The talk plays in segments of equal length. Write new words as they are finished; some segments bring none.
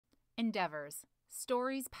Endeavors.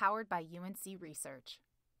 Stories powered by UNC Research.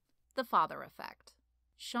 The Father Effect.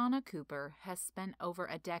 Shauna Cooper has spent over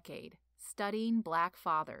a decade studying Black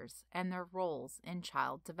fathers and their roles in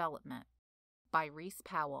child development. By Reese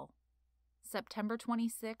Powell. September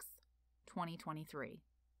 26, 2023.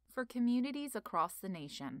 For communities across the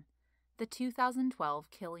nation, the 2012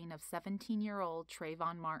 killing of 17-year-old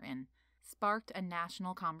Trayvon Martin sparked a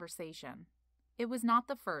national conversation. It was not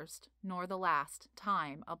the first, nor the last,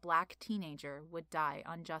 time a Black teenager would die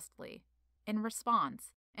unjustly. In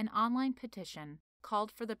response, an online petition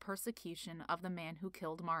called for the persecution of the man who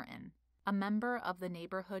killed Martin, a member of the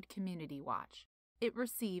Neighborhood Community Watch. It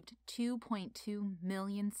received 2.2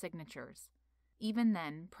 million signatures. Even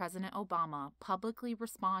then, President Obama publicly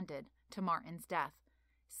responded to Martin's death,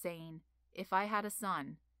 saying, "If I had a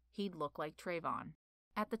son, he'd look like Trayvon."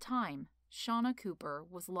 At the time, Shauna Cooper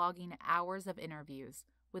was logging hours of interviews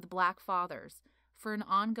with Black fathers for an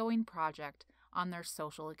ongoing project on their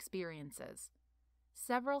social experiences.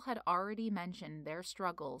 Several had already mentioned their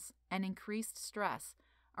struggles and increased stress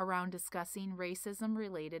around discussing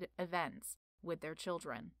racism-related events with their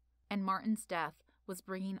children, and Martin's death was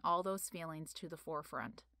bringing all those feelings to the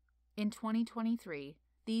forefront. In 2023,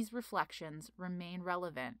 these reflections remain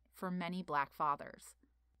relevant for many Black fathers.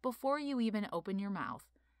 Before you even open your mouth,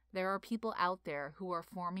 there are people out there who are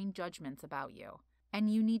forming judgments about you,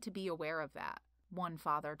 and you need to be aware of that, one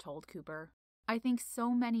father told Cooper. I think so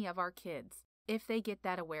many of our kids, if they get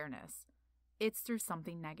that awareness, it's through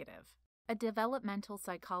something negative. A developmental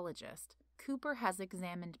psychologist, Cooper has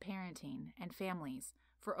examined parenting and families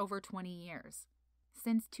for over 20 years.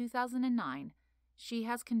 Since 2009, she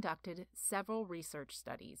has conducted several research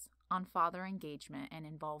studies on father engagement and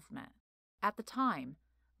involvement. At the time,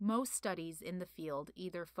 most studies in the field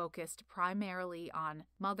either focused primarily on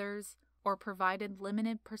mothers or provided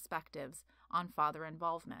limited perspectives on father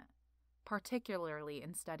involvement, particularly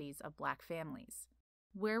in studies of Black families.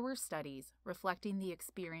 Where were studies reflecting the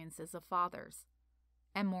experiences of fathers?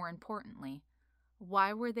 And more importantly,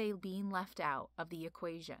 why were they being left out of the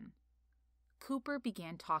equation? Cooper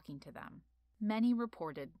began talking to them. Many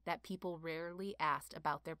reported that people rarely asked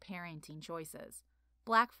about their parenting choices.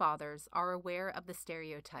 Black fathers are aware of the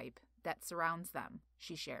stereotype that surrounds them,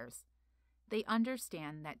 she shares. They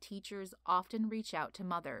understand that teachers often reach out to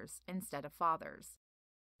mothers instead of fathers.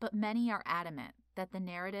 But many are adamant that the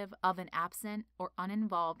narrative of an absent or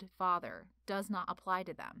uninvolved father does not apply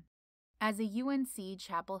to them. As a UNC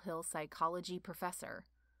Chapel Hill psychology professor,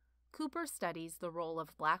 Cooper studies the role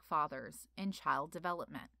of Black fathers in child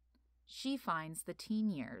development. She finds the teen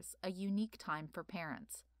years a unique time for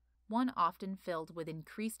parents, one often filled with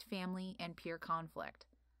increased family and peer conflict,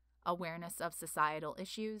 awareness of societal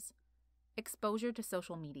issues, exposure to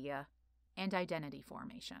social media, and identity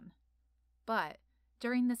formation. But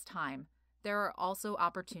during this time, there are also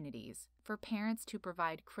opportunities for parents to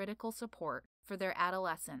provide critical support for their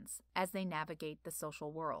adolescents as they navigate the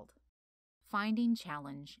social world. Finding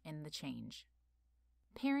challenge in the change.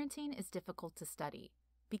 Parenting is difficult to study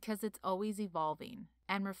because it's always evolving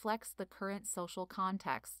and reflects the current social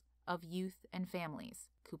context of youth and families,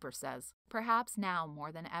 Cooper says, perhaps now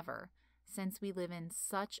more than ever, since we live in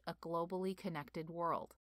such a globally connected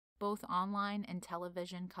world. Both online and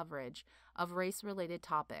television coverage of race-related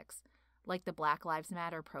topics, like the Black Lives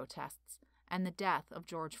Matter protests and the death of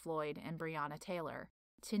George Floyd and Breonna Taylor,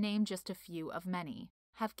 to name just a few of many,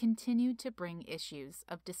 have continued to bring issues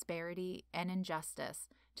of disparity and injustice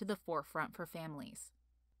to the forefront for families.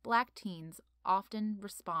 Black teens often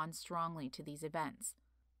respond strongly to these events.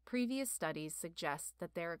 Previous studies suggest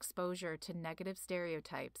that their exposure to negative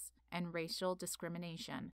stereotypes and racial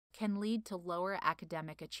discrimination can lead to lower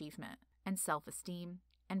academic achievement and self-esteem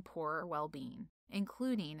and poorer well-being,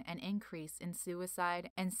 including an increase in suicide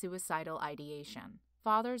and suicidal ideation.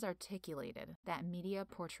 Fathers articulated that media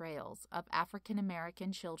portrayals of African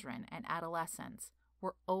American children and adolescents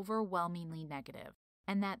were overwhelmingly negative,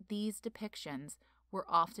 and that these depictions were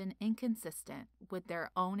often inconsistent with their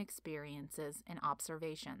own experiences and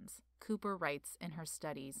observations, Cooper writes in her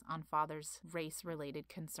studies on fathers' race-related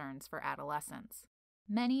concerns for adolescents.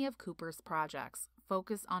 Many of Cooper's projects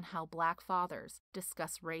focus on how Black fathers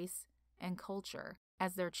discuss race and culture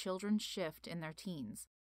as their children shift in their teens.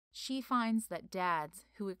 She finds that dads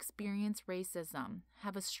who experience racism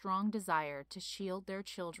have a strong desire to shield their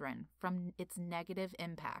children from its negative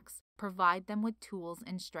impacts, provide them with tools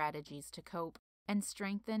and strategies to cope, and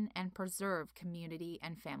strengthen and preserve community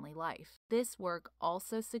and family life. This work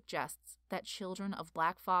also suggests that children of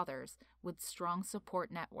Black fathers with strong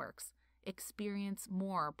support networks experience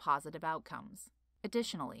more positive outcomes.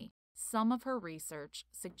 Additionally, Some of her research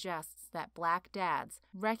suggests that Black dads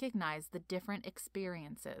recognize the different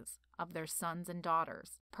experiences of their sons and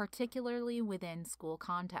daughters, particularly within school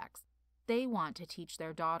contexts. They want to teach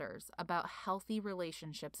their daughters about healthy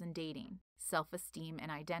relationships and dating, self-esteem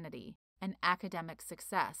and identity, and academic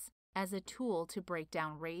success as a tool to break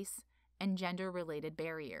down race and gender-related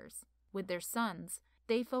barriers. With their sons,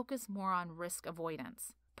 they focus more on risk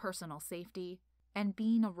avoidance, personal safety, and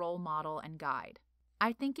being a role model and guide.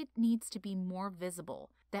 I think it needs to be more visible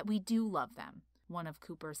that we do love them, one of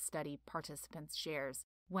Cooper's study participants shares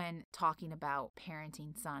when talking about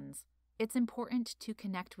parenting sons. It's important to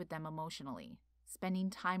connect with them emotionally, spending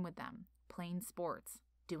time with them, playing sports,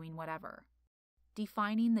 doing whatever.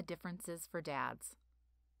 Defining the differences for dads.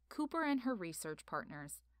 Cooper and her research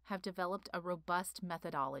partners have developed a robust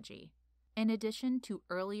methodology. In addition to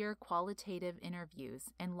earlier qualitative interviews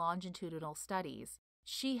and longitudinal studies,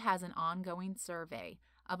 she has an ongoing survey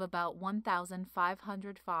of about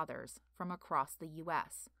 1,500 fathers from across the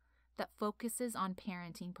U.S. that focuses on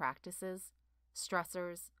parenting practices,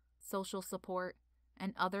 stressors, social support,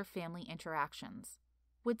 and other family interactions.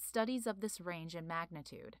 With studies of this range and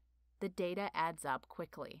magnitude, the data adds up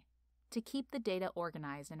quickly. To keep the data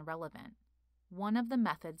organized and relevant, one of the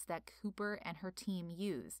methods that Cooper and her team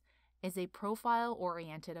use is a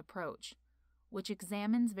profile-oriented approach, which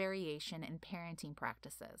examines variation in parenting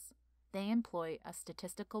practices. They employ a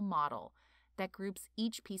statistical model that groups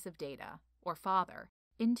each piece of data, or father,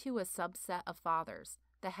 into a subset of fathers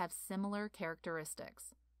that have similar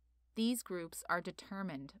characteristics. These groups are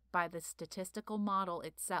determined by the statistical model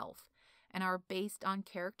itself and are based on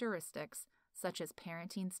characteristics such as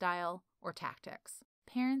parenting style or tactics.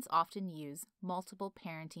 Parents often use multiple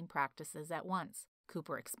parenting practices at once,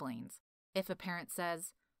 Cooper explains. If a parent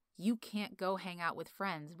says, "You can't go hang out with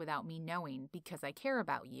friends without me knowing because I care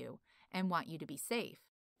about you and want you to be safe,"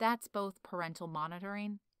 that's both parental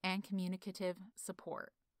monitoring and communicative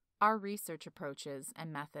support. Our research approaches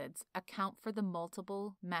and methods account for the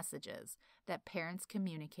multiple messages that parents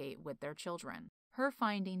communicate with their children. Her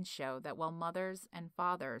findings show that while mothers' and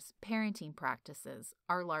fathers' parenting practices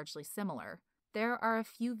are largely similar, there are a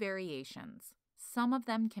few variations. Some of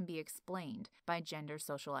them can be explained by gender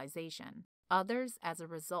socialization, others as a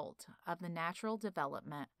result of the natural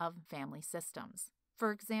development of family systems.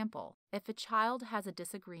 For example, if a child has a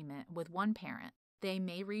disagreement with one parent, they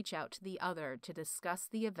may reach out to the other to discuss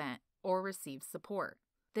the event or receive support.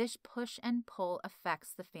 This push and pull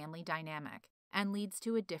affects the family dynamic and leads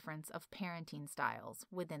to a difference of parenting styles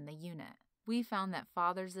within the unit. We found that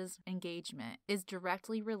fathers' engagement is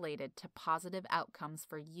directly related to positive outcomes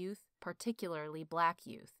for youth, particularly Black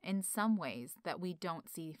youth, in some ways that we don't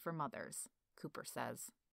see for mothers, Cooper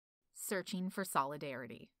says. Searching for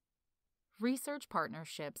solidarity. Research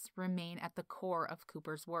partnerships remain at the core of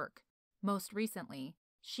Cooper's work. Most recently,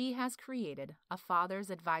 she has created a Fathers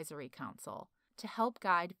Advisory Council to help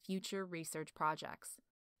guide future research projects.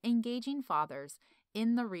 Engaging fathers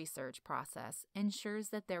in the research process ensures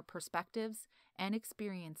that their perspectives and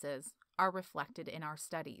experiences are reflected in our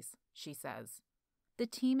studies, she says. The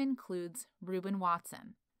team includes Reuben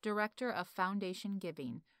Watson, Director of Foundation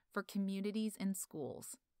Giving for Communities in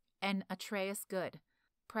Schools, and Atreus Good,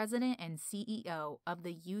 President and CEO of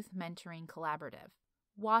the Youth Mentoring Collaborative.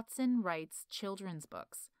 Watson writes children's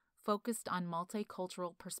books focused on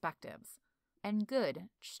multicultural perspectives, and Good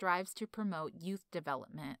strives to promote youth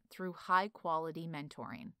development through high-quality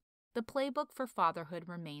mentoring. The playbook for fatherhood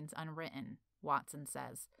remains unwritten, Watson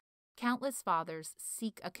says. Countless fathers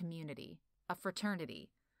seek a community, a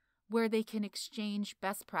fraternity, where they can exchange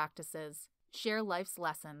best practices, share life's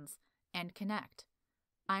lessons, and connect.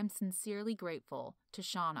 I'm sincerely grateful to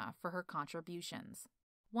Shauna for her contributions.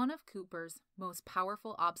 One of Cooper's most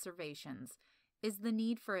powerful observations is the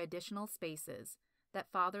need for additional spaces that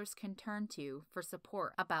fathers can turn to for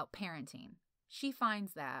support about parenting. She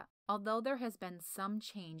finds that, although there has been some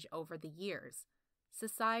change over the years,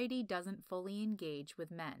 society doesn't fully engage with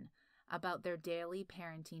men about their daily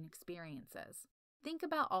parenting experiences. Think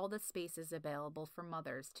about all the spaces available for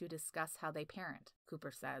mothers to discuss how they parent,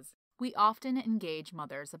 Cooper says. We often engage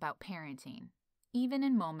mothers about parenting, even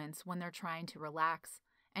in moments when they're trying to relax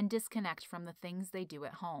and disconnect from the things they do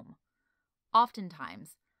at home.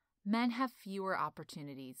 Oftentimes, men have fewer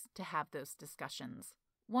opportunities to have those discussions.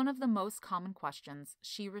 One of the most common questions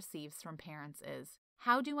she receives from parents is,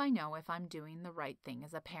 "How do I know if I'm doing the right thing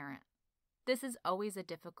as a parent?" This is always a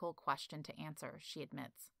difficult question to answer, she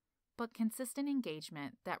admits. But consistent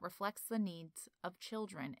engagement that reflects the needs of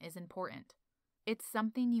children is important. It's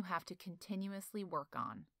something you have to continuously work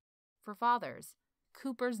on. For fathers,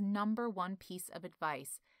 Cooper's number one piece of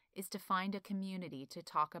advice is to find a community to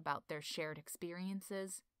talk about their shared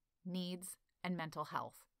experiences, needs, and mental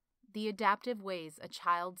health. The adaptive ways a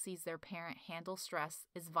child sees their parent handle stress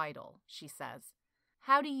is vital, she says.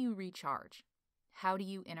 How do you recharge? How do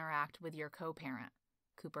you interact with your co-parent?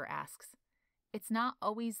 Cooper asks. It's not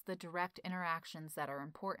always the direct interactions that are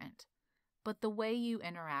important, but the way you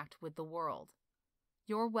interact with the world.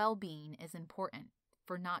 Your well-being is important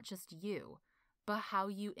for not just you, but how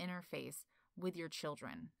you interface with your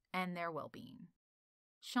children and their well-being.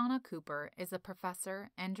 Shauna Cooper is a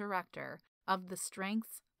professor and director of the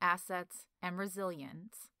Strengths, Assets, and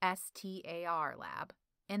Resilience STAR lab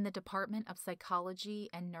in the Department of Psychology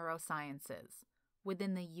and Neurosciences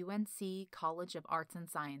within the UNC College of Arts and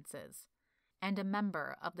Sciences, and a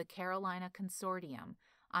member of the Carolina Consortium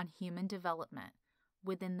on Human Development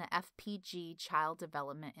within the FPG Child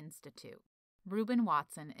Development Institute. Reuben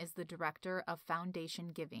Watson is the Director of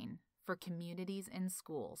Foundation Giving for Communities in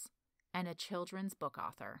Schools and a children's book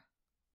author.